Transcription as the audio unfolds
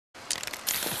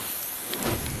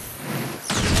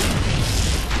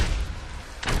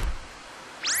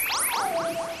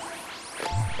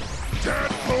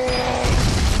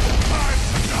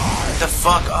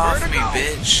fuck off me,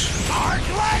 bitch. Arc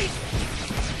light!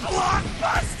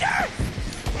 Blockbuster!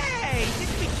 Hey,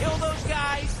 didn't we kill those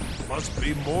guys? Must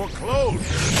be more close.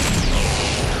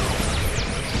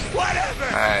 Whatever!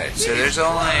 Alright, so there's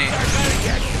only...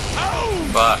 Oh!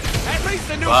 Fuck. At least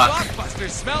the new Fuck. Blockbuster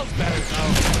smells better,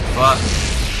 though. Fuck.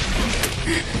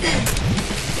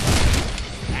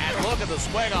 And look at the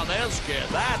swing on this kid.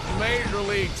 That's major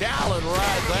league talent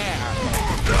right there.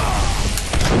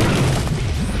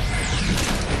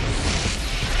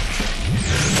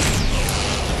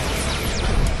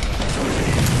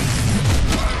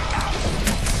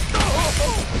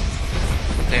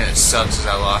 The thing that sucks is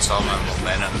I lost all my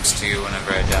momentums too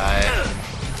whenever I die.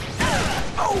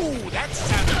 Oh, that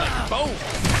sounded like both.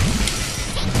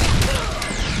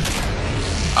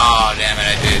 Oh, damn it,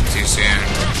 I did it too soon.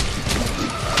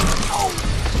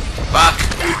 Fuck!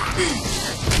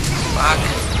 Fuck!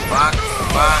 Fuck!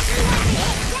 Fuck!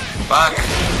 Fuck!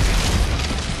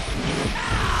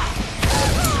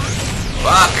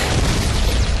 Fuck!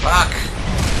 Fuck!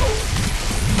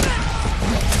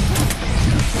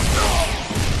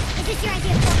 Is this your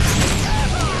idea?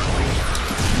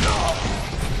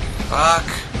 Fuck!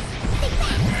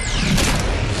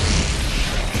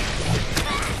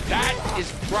 That is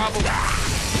probably...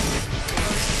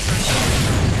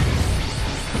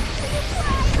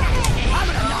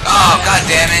 Oh, god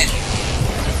damn it!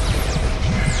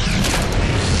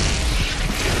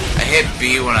 I hit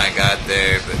B when I got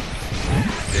there, but it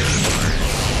didn't work.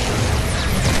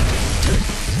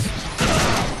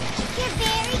 You're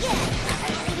very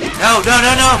good. No, no,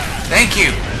 no, no! Thank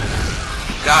you!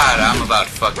 God, I'm about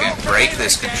to fucking break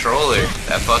this controller.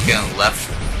 That fucking left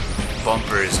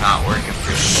bumper is not working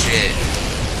for shit.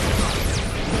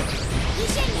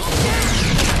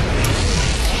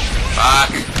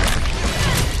 Fuck.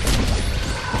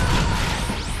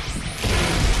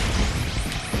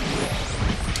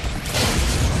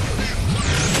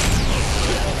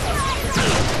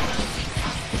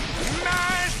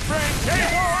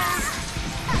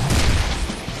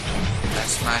 I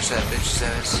smashed that bitch's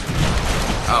ass.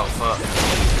 Oh, fuck.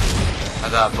 I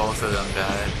thought both of them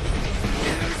died.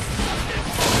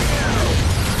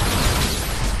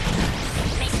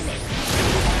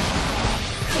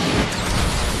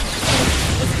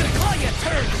 I was gonna call you a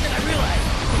turd, but then I realized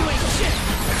you ain't shit.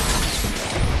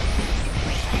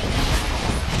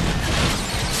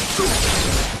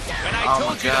 When I Oh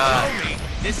told my you God. to blow me,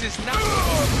 this is not...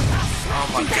 Oh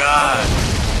my god.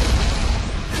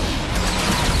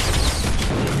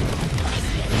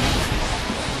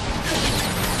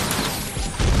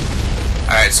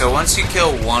 Alright, so once you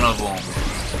kill one of them,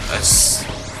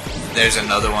 there's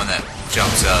another one that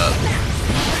jumps up.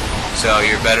 So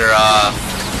you're better off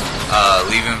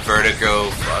leaving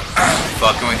Vertigo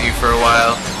fucking with you for a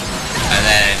while, and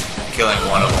then killing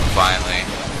one of them finally.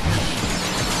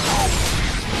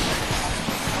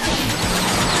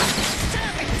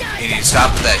 You need to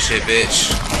stop with that shit,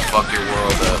 bitch. Fuck your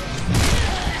world up.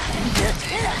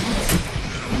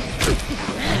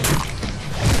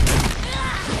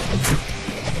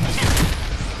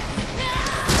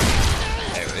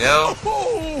 There we go.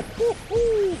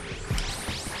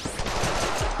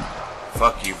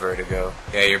 Fuck you, Vertigo.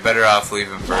 Yeah, you're better off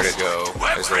leaving Vertigo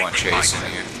as the one chasing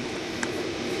you.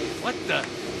 What the...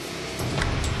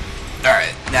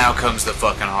 Alright, now comes the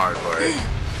fucking hard part.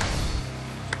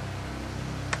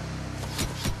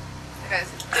 That guy's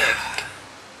a dick.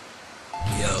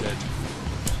 Yup.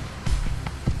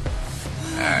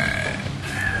 Alright.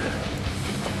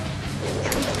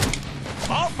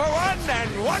 All for one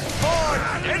and one for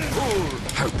Deadpool.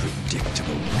 How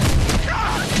predictable.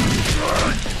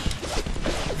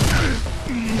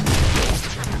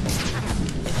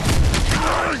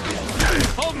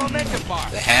 Hold momentum bar.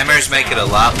 The hammers make it a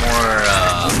lot more,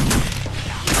 a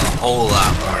whole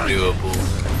lot more doable.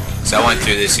 So I went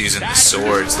through this using the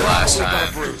swords the last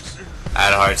time. I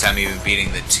had a hard time even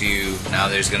beating the 2. Now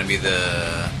there's gonna be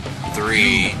the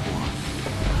 3.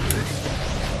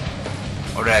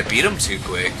 Or did I beat him too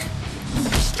quick?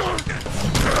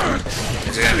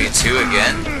 Is it gonna be 2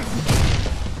 again?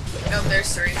 Nope,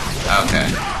 there's 3.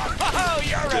 Okay. Oh,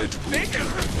 you're a big...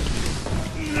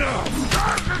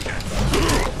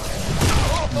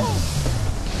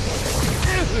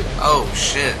 Oh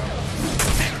shit.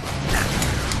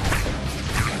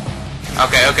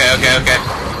 Okay, okay, okay, okay.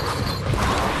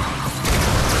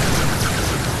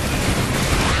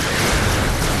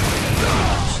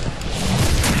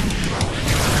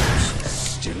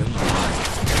 Still alive.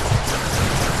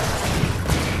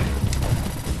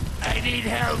 I need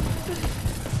help.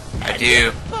 I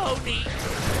do. Pony.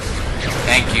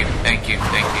 Thank you, thank you,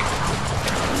 thank you.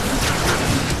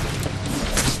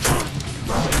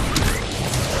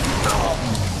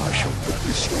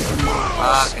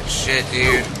 Fucking shit,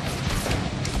 dude.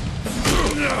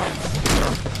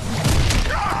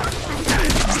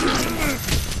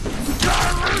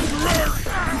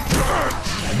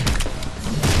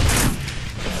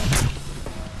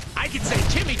 I could say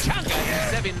chimichanga in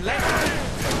 7 languages.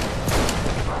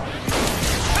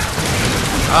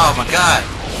 Oh my god.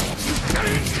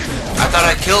 I thought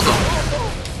I killed him.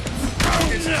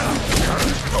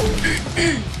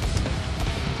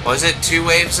 Was it 2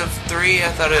 waves of 3? I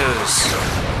thought it was...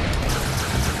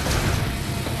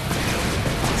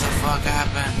 What the fuck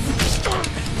happened?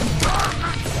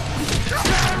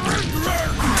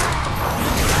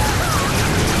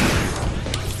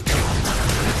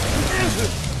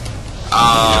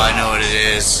 Oh, I know what it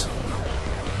is.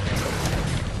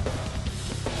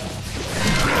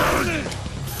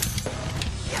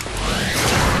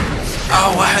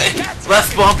 Oh, what?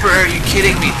 Left bumper, are you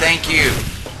kidding me? Thank you.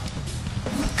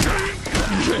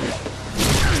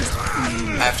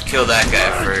 I have to kill that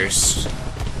guy first.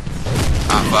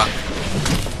 Oh, fuck.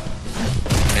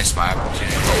 Missed my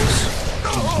opportunities.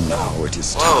 Now it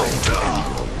is Whoa. time to end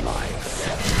your life.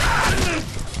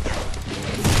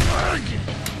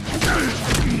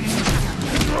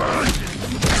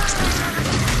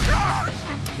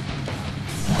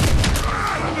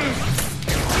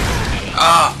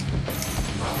 Ah.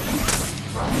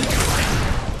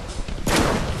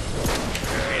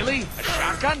 Really? A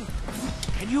shotgun?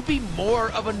 Can you be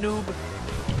more of a noob?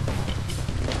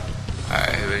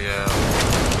 Alright, here we go.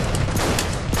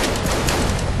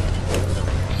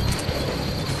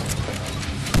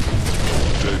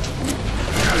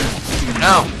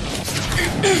 No!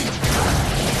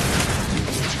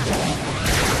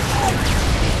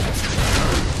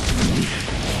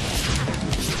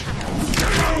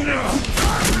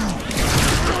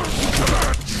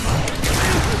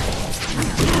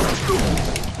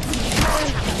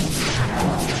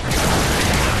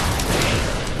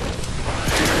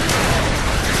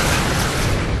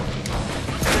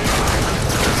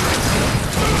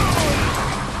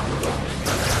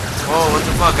 Whoa, what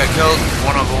the fuck? I killed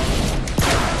one of them.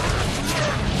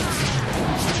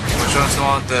 Which one's the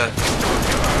one with the...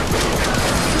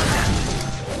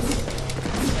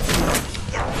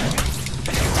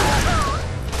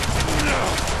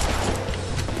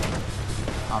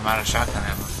 I'm out of shotgun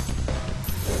ammo.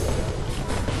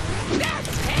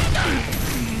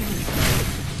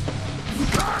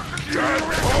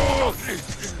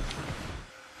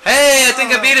 Hey, I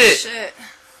think I beat it! Shit.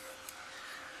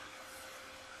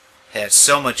 Yeah, it's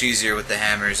so much easier with the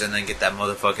hammers and then get that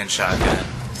motherfucking shotgun.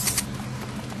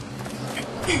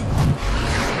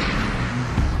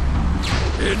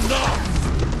 Enough!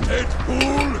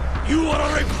 Deadpool, you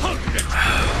are repugnant!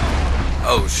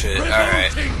 Oh shit,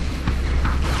 alright.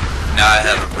 Now I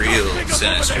have a real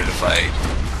Sinister to fight.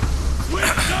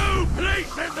 With no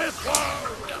place in this world!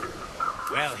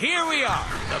 Well, here we are,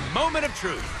 the moment of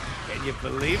truth. Can you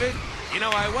believe it? You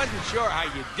know, I wasn't sure how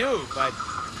you'd do, but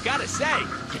gotta say,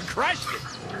 you crushed it.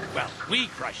 Well, we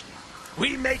crushed it.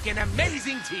 We make an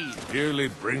amazing team. Nearly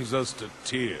brings us to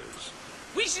tears.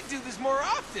 We should do this more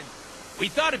often. We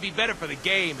thought it'd be better for the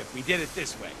game if we did it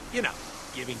this way. You know,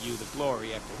 giving you the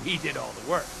glory after we did all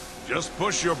the work. Just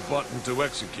push your button to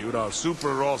execute our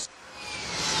super awesome...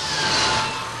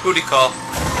 Booty call.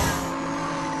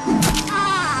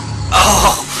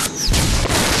 Oh!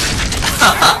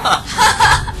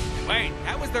 Wait,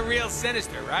 that was the real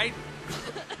Sinister, right?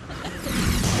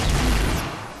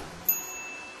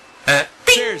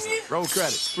 Seriously, roll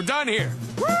credits. We're done here.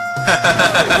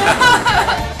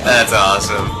 That's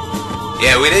awesome.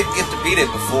 Yeah, we didn't get to beat it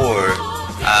before.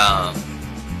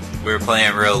 We were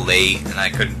playing real late, and I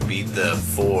couldn't beat the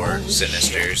 4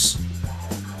 Sinisters.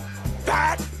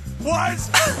 That was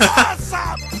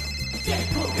awesome!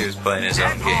 He was playing his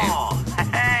own game. Deadpool!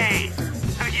 Hey!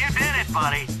 You did it,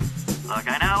 buddy. Look,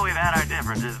 I know we've had our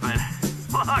differences, but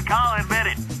look, I'll admit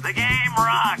it. The game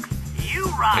rocks. You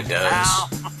rock, It does. pal.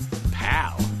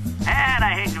 Pal. And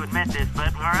I hate to admit this,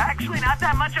 but we're actually not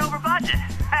that much over budget.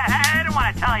 I didn't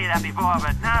want to tell you that before,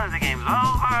 but now that the game's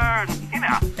over, and, you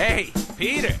know. Hey,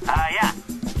 Peter. Yeah.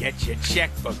 Get your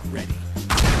checkbook ready.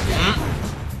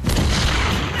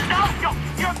 No,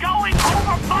 you're going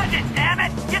over budget, damn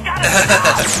it! You gotta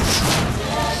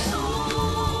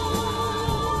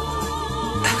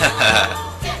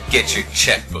Get your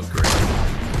checkbook ready.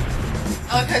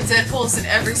 I like how Deadpool's in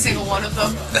every single one of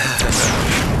them.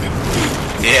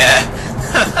 Yeah.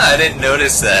 I didn't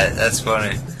notice that. That's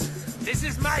funny. This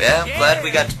is my Yeah, I'm glad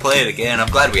we got to play it again. I'm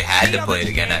glad we had to play it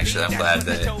again, actually. I'm glad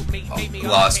that we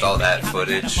lost all that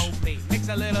footage. Mix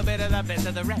a little bit of the best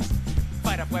of the rest.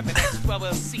 Fight up Weapon X, well,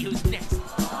 we'll see who's next.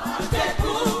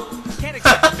 Can't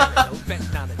expect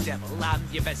devil. I'm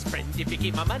your best friend if you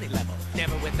keep my money level.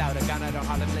 Never without a gun, I don't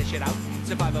hardly flesh it out.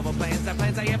 Survivable plans are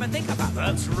plans I ever think about.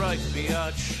 That's right,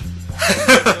 biatch.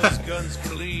 Keep those guns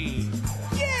clean.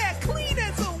 Yeah, clean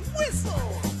as a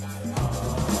whistle.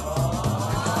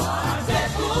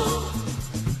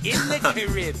 In the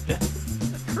crib.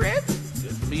 Crib?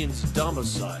 It means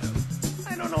domicile.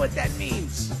 I don't know what that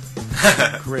means.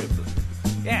 Crib.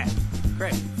 Yeah,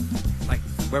 crib. Like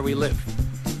where we live.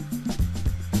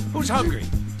 Who's hungry?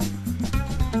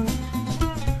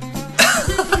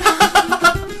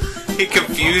 He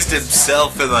confused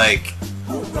himself and like.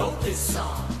 Who wrote this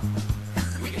song?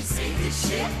 We can say this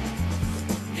shit.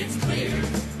 It's clear.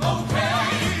 Okay.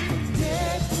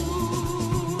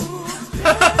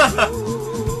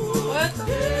 What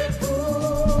the?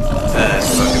 That's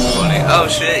fucking funny. Oh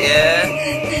shit, yeah.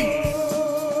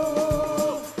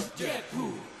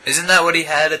 Isn't that what he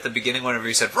had at the beginning whenever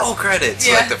he said roll credits?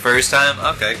 Yeah. Like the first time?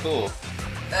 Okay, cool.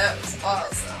 That was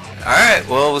awesome. Alright,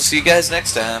 well, we'll see you guys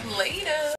next time. Later.